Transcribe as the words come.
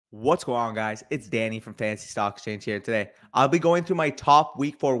What's going on, guys? It's Danny from Fantasy Stock Exchange here today. I'll be going through my top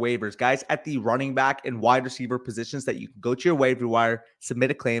week 4 waivers, guys, at the running back and wide receiver positions that you can go to your waiver wire,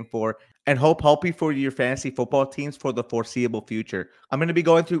 submit a claim for, and help you for your fantasy football teams for the foreseeable future. I'm going to be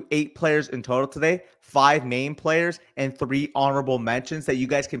going through 8 players in total today, 5 main players, and 3 honorable mentions that you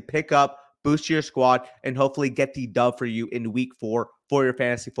guys can pick up, boost your squad, and hopefully get the dub for you in week 4 for your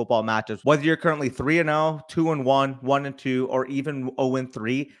fantasy football matchups. Whether you're currently 3-0, 2-1, 1-2, or even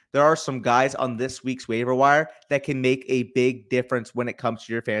 0-3, there are some guys on this week's waiver wire that can make a big difference when it comes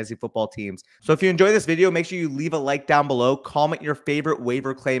to your fantasy football teams. So if you enjoy this video, make sure you leave a like down below, comment your favorite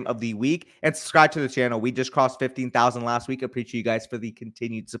waiver claim of the week, and subscribe to the channel. We just crossed 15,000 last week. I appreciate you guys for the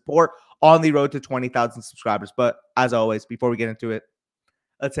continued support on the road to 20,000 subscribers. But as always, before we get into it,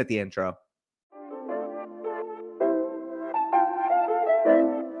 let's hit the intro.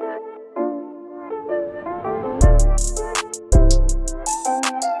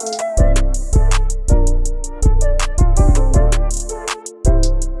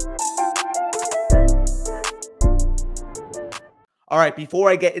 All right, before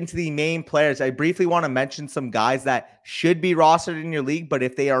I get into the main players, I briefly want to mention some guys that should be rostered in your league, but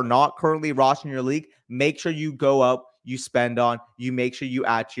if they are not currently rostered in your league, make sure you go out, you spend on, you make sure you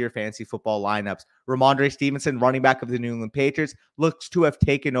add to your fantasy football lineups. Ramondre Stevenson, running back of the New England Patriots, looks to have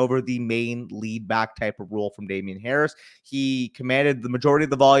taken over the main lead back type of role from Damian Harris. He commanded the majority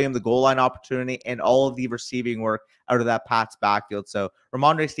of the volume, the goal line opportunity, and all of the receiving work out of that Pats backfield. So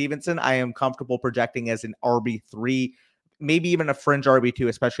Ramondre Stevenson, I am comfortable projecting as an RB3, maybe even a fringe RB2,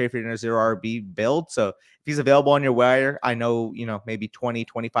 especially if you're in a 0 RB build. So if he's available on your wire, I know, maybe 20,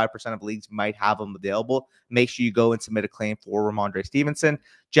 25% of leagues might have him available. Make sure you go and submit a claim for Ramondre Stevenson.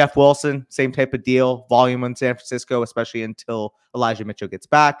 Jeff Wilson, same type of deal. Volume in San Francisco, especially until Elijah Mitchell gets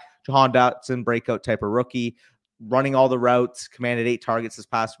back. Jahan Dotson, breakout type of rookie. Running all the routes, commanded 8 targets this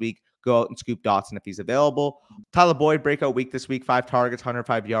past week. Go out and scoop Dotson if he's available. Tyler Boyd, breakout week this week, 5 targets,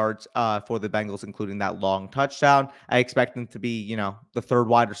 105 yards for the Bengals, including that long touchdown. I expect him to be, the third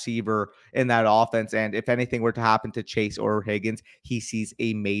wide receiver in that offense. And if anything were to happen to Chase or Higgins, he sees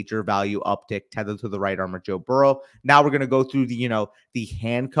a major value uptick tethered to the right arm of Joe Burrow. Now we're going to go through the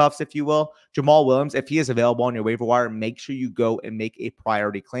handcuffs, if you will. Jamal Williams, if he is available on your waiver wire, make sure you go and make a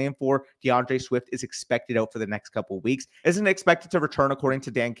priority claim for. DeAndre Swift is expected out for the next couple of weeks. Isn't expected to return, according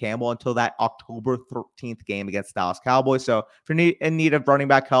to Dan Campbell, until that October 13th game against the Dallas Cowboys. So if you're in need of running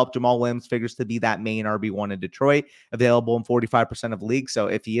back help, Jamal Williams figures to be that main RB1 in Detroit, available in 45% of leagues. So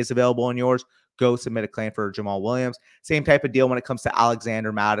if he is available in yours, go submit a claim for Jamal Williams. Same type of deal when it comes to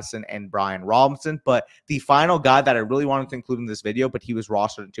Alexander Madison and Brian Robinson. But the final guy that I really wanted to include in this video, but he was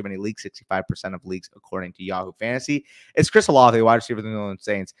rostered in too many leagues, 65% of leagues according to Yahoo Fantasy, is Chris Olave, wide receiver of the New Orleans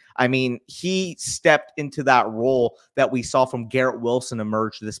Saints. I mean, he stepped into that role that we saw from Garrett Wilson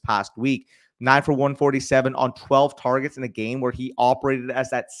emerge this past week. 9 for 147 on 12 targets in a game where he operated as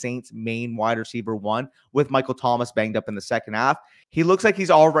that Saints main wide receiver 1 with Michael Thomas banged up in the second half. He looks like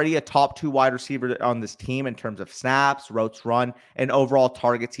he's already a top 2 wide receiver on this team in terms of snaps, routes run, and overall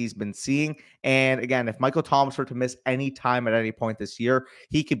targets he's been seeing. And again, if Michael Thomas were to miss any time at any point this year,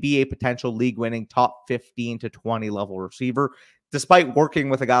 he could be a potential league-winning top 15 to 20 level receiver. Despite working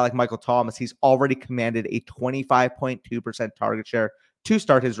with a guy like Michael Thomas, he's already commanded a 25.2% target share to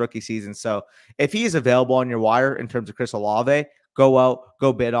start his rookie season. So if he is available on your wire in terms of Chris Olave, go out,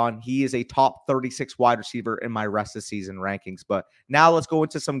 go bid on. He is a top 36 wide receiver in my rest of season rankings. But now let's go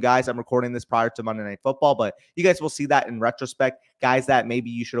into some guys. I'm recording this prior to Monday Night Football, but you guys will see that in retrospect. Guys that maybe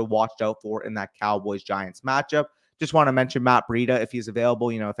you should have watched out for in that Cowboys-Giants matchup. Just want to mention Matt Breida, if he's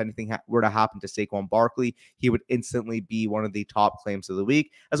available. If anything were to happen to Saquon Barkley, he would instantly be one of the top claims of the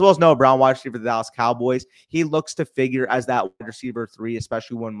week, as well as Noah Brown, wide receiver for the Dallas Cowboys. He looks to figure as that wide receiver 3,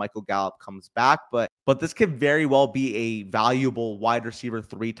 especially when Michael Gallup comes back. But this could very well be a valuable wide receiver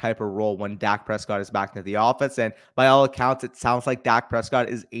 3 type of role when Dak Prescott is back into the offense. And by all accounts, it sounds like Dak Prescott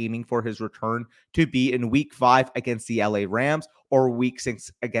is aiming for his return to be in week 5 against the LA Rams or week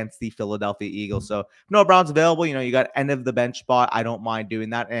 6 against the Philadelphia Eagles. So if Noah Brown's available, you got end of the bench spot. I don't mind doing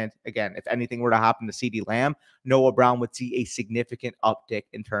that. And again, if anything were to happen to CeeDee Lamb, Noah Brown would see a significant uptick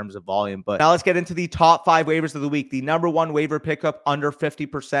in terms of volume. But now let's get into the top 5 waivers of the week. The number 1 waiver pickup under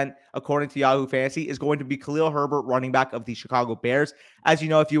 50%, according to Yahoo Fantasy, is going to be Khalil Herbert, running back of the Chicago Bears. As you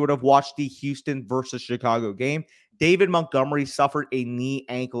know, if you would have watched the Houston versus Chicago game, David Montgomery suffered a knee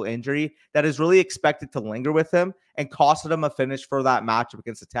ankle injury that is really expected to linger with him and costed him a finish for that matchup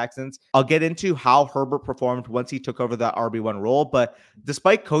against the Texans. I'll get into how Herbert performed once he took over that RB1 role, but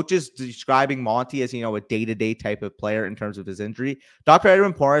despite coaches describing Monty as, a day-to-day type of player in terms of his injury, Dr.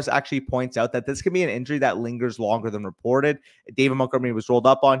 Edwin Porras actually points out that this can be an injury that lingers longer than reported. David Montgomery was rolled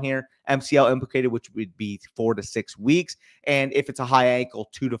up on here, MCL implicated, which would be 4 to 6 weeks, and if it's a high ankle,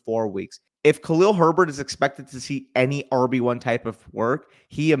 2 to 4 weeks. If Khalil Herbert is expected to see any RB1 type of work,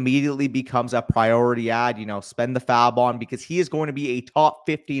 he immediately becomes a priority ad, spend the fab on, because he is going to be a top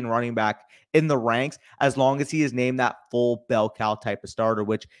 15 running back in the ranks as long as he is named that full bell cow type of starter,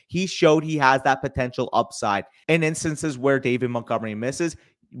 which he showed he has that potential upside. In instances where David Montgomery misses,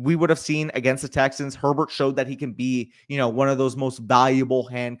 we would have seen against the Texans, Herbert showed that he can be, one of those most valuable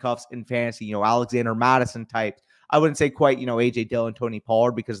handcuffs in fantasy, Alexander Madison type. I wouldn't say quite, AJ Dillon, Tony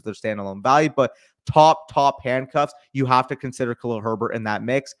Pollard because of their standalone value, but top handcuffs, you have to consider Khalil Herbert in that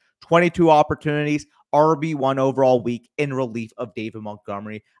mix. 22 opportunities, RB1 overall week in relief of David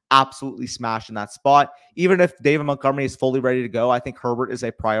Montgomery. Absolutely smashing that spot. Even if David Montgomery is fully ready to go, I think Herbert is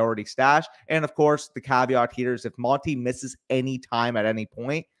a priority stash. And of course, the caveat here is if Monty misses any time at any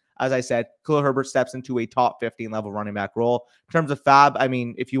point, as I said, Khalil Herbert steps into a top 15 level running back role. In terms of fab,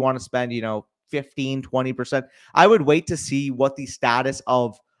 if you want to spend, 15, 20%, I would wait to see what the status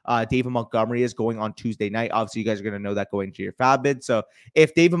of David Montgomery is going on Tuesday night. Obviously, you guys are going to know that going into your fab bid. So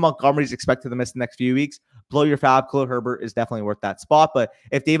if David Montgomery is expected to miss the next few weeks, blow your fab. Khalil Herbert is definitely worth that spot. But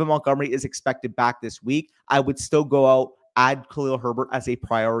if David Montgomery is expected back this week, I would still go out, add Khalil Herbert as a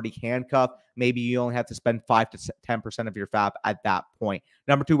priority handcuff. Maybe you only have to spend 5 to 10% of your fab at that point.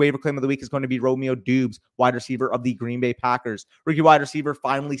 Number 2 waiver claim of the week is going to be Romeo Doubs, wide receiver of the Green Bay Packers. Rookie wide receiver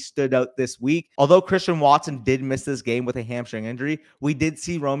finally stood out this week. Although Christian Watson did miss this game with a hamstring injury, we did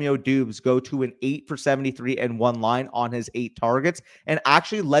see Romeo Doubs go to an 8 for 73 and 1 line on his 8 targets and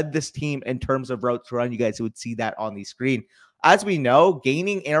actually led this team in terms of routes run. You guys would see that on the screen. As we know,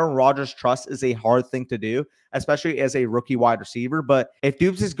 gaining Aaron Rodgers' trust is a hard thing to do, especially as a rookie wide receiver. But if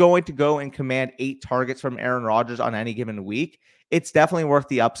Doubs is going to go and command 8 targets from Aaron Rodgers on any given week, it's definitely worth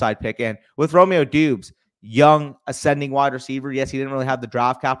the upside pick. And with Romeo Doubs, young, ascending wide receiver, yes, he didn't really have the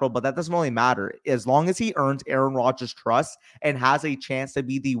draft capital, but that doesn't really matter. As long as he earns Aaron Rodgers' trust and has a chance to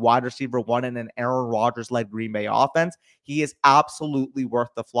be the wide receiver 1 in an Aaron Rodgers-led Green Bay offense, he is absolutely worth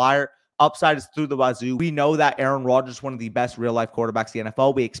the flyer. Upside is through the wazoo. We know that Aaron Rodgers is one of the best real-life quarterbacks in the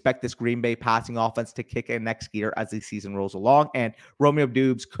NFL. We expect this Green Bay passing offense to kick in next year as the season rolls along, and Romeo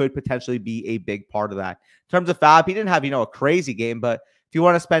Doubs could potentially be a big part of that. In terms of fab, he didn't have, a crazy game, but if you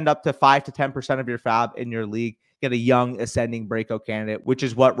want to spend up to 5 to 10% of your fab in your league, get a young ascending breakout candidate, which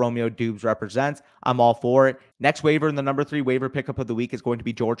is what Romeo Doubs represents, I'm all for it. Next waiver in the number 3 waiver pickup of the week is going to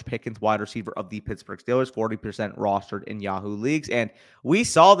be George Pickens, wide receiver of the Pittsburgh Steelers, 40% rostered in Yahoo leagues. And we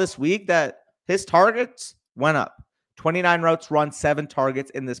saw this week that his targets went up. 29 routes run, 7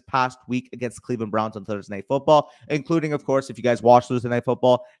 targets in this past week against Cleveland Browns on Thursday Night Football, including, of course, if you guys watch Thursday Night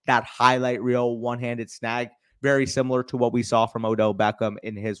Football, that highlight reel one-handed snag, very similar to what we saw from Odell Beckham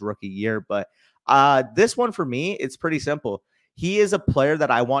in his rookie year. But this one for me, it's pretty simple. He is a player that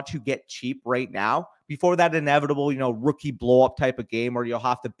I want to get cheap right now before that inevitable, rookie blow up type of game where you'll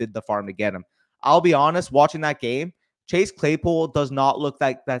have to bid the farm to get him. I'll be honest, watching that game, Chase Claypool does not look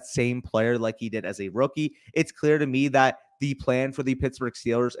like that same player like he did as a rookie. It's clear to me that the plan for the Pittsburgh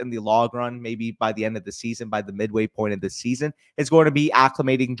Steelers in the log run, maybe by the end of the season, by the midway point of the season, is going to be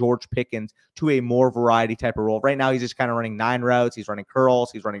acclimating George Pickens to a more variety type of role. Right now, he's just kind of running 9 routes. He's running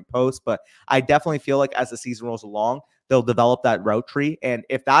curls. He's running posts. But I definitely feel like as the season rolls along, they'll develop that route tree. And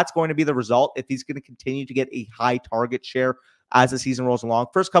if that's going to be the result, if he's going to continue to get a high target share as the season rolls along.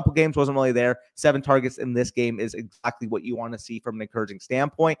 First couple games wasn't really there. 7 targets in this game is exactly what you want to see from an encouraging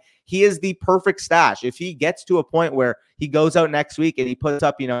standpoint. He is the perfect stash. If he gets to a point where he goes out next week and he puts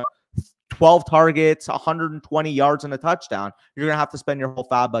up, 12 targets, 120 yards and a touchdown, you're going to have to spend your whole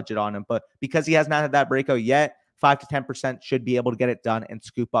fab budget on him. But because he hasn't had that breakout yet, 5 to 10% should be able to get it done and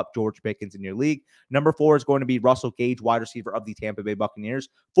scoop up George Pickens in your league. Number 4 is going to be Russell Gage, wide receiver of the Tampa Bay Buccaneers,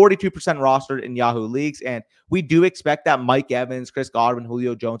 42% rostered in Yahoo leagues. And we do expect that Mike Evans, Chris Godwin,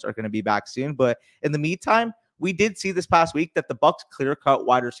 Julio Jones are going to be back soon. But in the meantime, we did see this past week that the Bucs clear-cut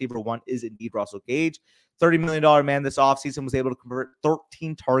wide receiver 1 is indeed Russell Gage. $30 million man this offseason, was able to convert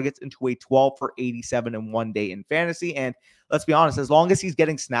 13 targets into a 12 for 87 in one day in fantasy. And let's be honest, as long as he's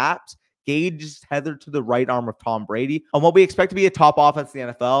getting snaps, Gage is tethered to the right arm of Tom Brady on what we expect to be a top offense in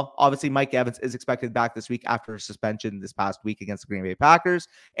the NFL. Obviously, Mike Evans is expected back this week after his suspension this past week against the Green Bay Packers.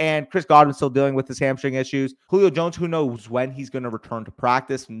 And Chris Godwin's still dealing with his hamstring issues. Julio Jones, who knows when he's going to return to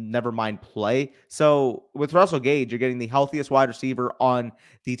practice, never mind play. So with Russell Gage, you're getting the healthiest wide receiver on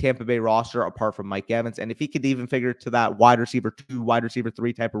the Tampa Bay roster apart from Mike Evans. And if he could even figure to that wide receiver 2, wide receiver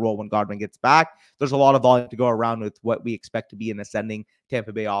 3 type of role when Godwin gets back, there's a lot of volume to go around with what we expect to be an ascending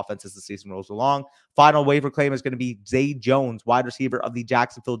Tampa Bay offense as the season rolls along. Final waiver claim is going to be Zay Jones, wide receiver of the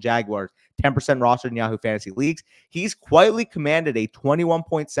Jacksonville Jaguars, 10% rostered in Yahoo Fantasy Leagues. He's quietly commanded a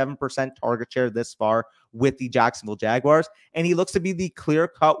 21.7% target share this far with the Jacksonville Jaguars, and he looks to be the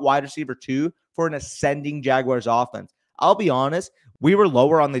clear-cut wide receiver 2 for an ascending Jaguars offense. I'll be honest, we were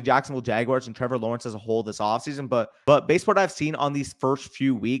lower on the Jacksonville Jaguars and Trevor Lawrence as a whole this offseason, but based on what I've seen on these first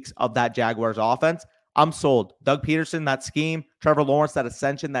few weeks of that Jaguars offense, I'm sold. Doug Peterson, that scheme, Trevor Lawrence, that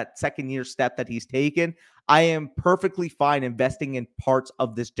ascension, that second-year step that he's taken. I am perfectly fine investing in parts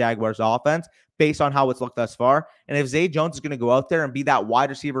of this Jaguars offense based on how it's looked thus far. And if Zay Jones is going to go out there and be that wide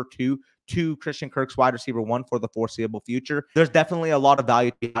receiver 2 to Christian Kirk's wide receiver 1 for the foreseeable future, there's definitely a lot of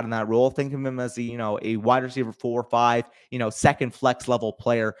value to be had in that role. Think of him as a wide receiver 4 or 5, second flex level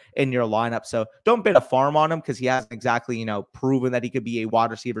player in your lineup. So don't bet a farm on him because he hasn't exactly, proven that he could be a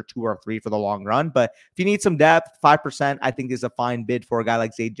wide receiver 2 or 3 for the long run. But if you need some depth, 5% I think is a fine bid for a guy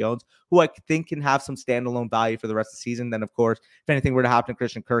like Zay Jones, who I think can have some standalone value for the rest of the season. Then, of course, if anything were to happen to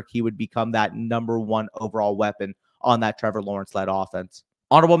Christian Kirk, he would become that number 1 overall weapon on that Trevor Lawrence-led offense.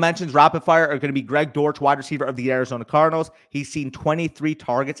 Honorable mentions, rapid fire, are going to be Greg Dortch, wide receiver of the Arizona Cardinals. He's seen 23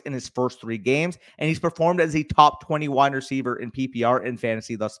 targets in his first 3 games, and he's performed as a top 20 wide receiver in PPR in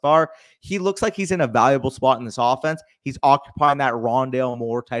fantasy thus far. He looks like he's in a valuable spot in this offense. He's occupying that Rondale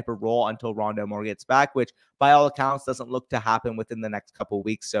Moore type of role until Rondale Moore gets back, which by all accounts doesn't look to happen within the next couple of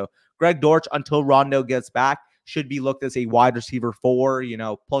weeks. So Greg Dortch, until Rondale gets back, should be looked as a wide receiver 4,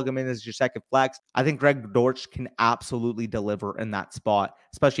 plug him in as your second flex. I think Greg Dortch can absolutely deliver in that spot,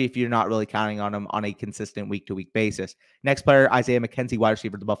 especially if you're not really counting on him on a consistent week-to-week basis. Next player, Isaiah McKenzie, wide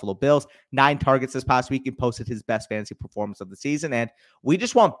receiver of the Buffalo Bills, 9 targets this past week and posted his best fantasy performance of the season. And we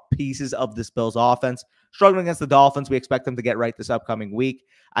just want pieces of this Bills offense. Struggling against the Dolphins, we expect them to get right this upcoming week.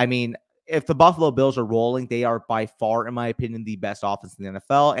 I mean, if the Buffalo Bills are rolling, they are by far, in my opinion, the best offense in the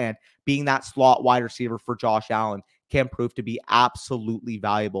NFL. And being that slot wide receiver for Josh Allen can prove to be absolutely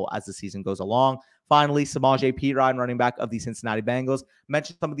valuable as the season goes along. Finally, Samaje Perine, running back of the Cincinnati Bengals,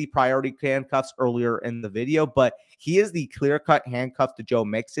 mentioned some of the priority handcuffs earlier in the video, but he is the clear-cut handcuff to Joe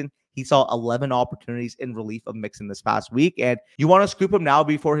Mixon. He saw 11 opportunities in relief of Mixon this past week, and you want to scoop him now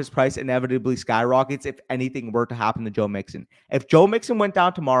before his price inevitably skyrockets if anything were to happen to Joe Mixon. If Joe Mixon went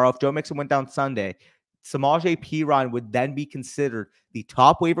down tomorrow, if Joe Mixon went down Sunday, Samaje Perine would then be considered the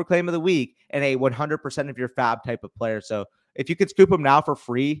top waiver claim of the week and a 100% of your fab type of player. So if you could scoop him now for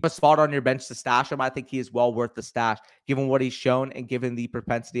free, a spot on your bench to stash him, I think he is well worth the stash, given what he's shown and given the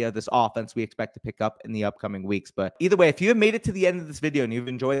propensity of this offense we expect to pick up in the upcoming weeks. But either way, if you have made it to the end of this video and you've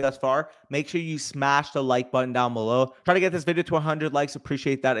enjoyed thus far, make sure you smash the like button down below. Try to get this video to 100 likes.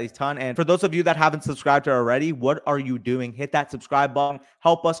 Appreciate that a ton. And for those of you that haven't subscribed to already, what are you doing? Hit that subscribe button.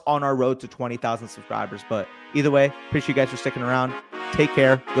 Help us on our road to 20,000 subscribers. But either way, appreciate you guys for sticking around. Take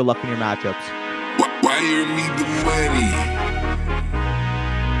care. Good luck in your matchups. Wire me the money.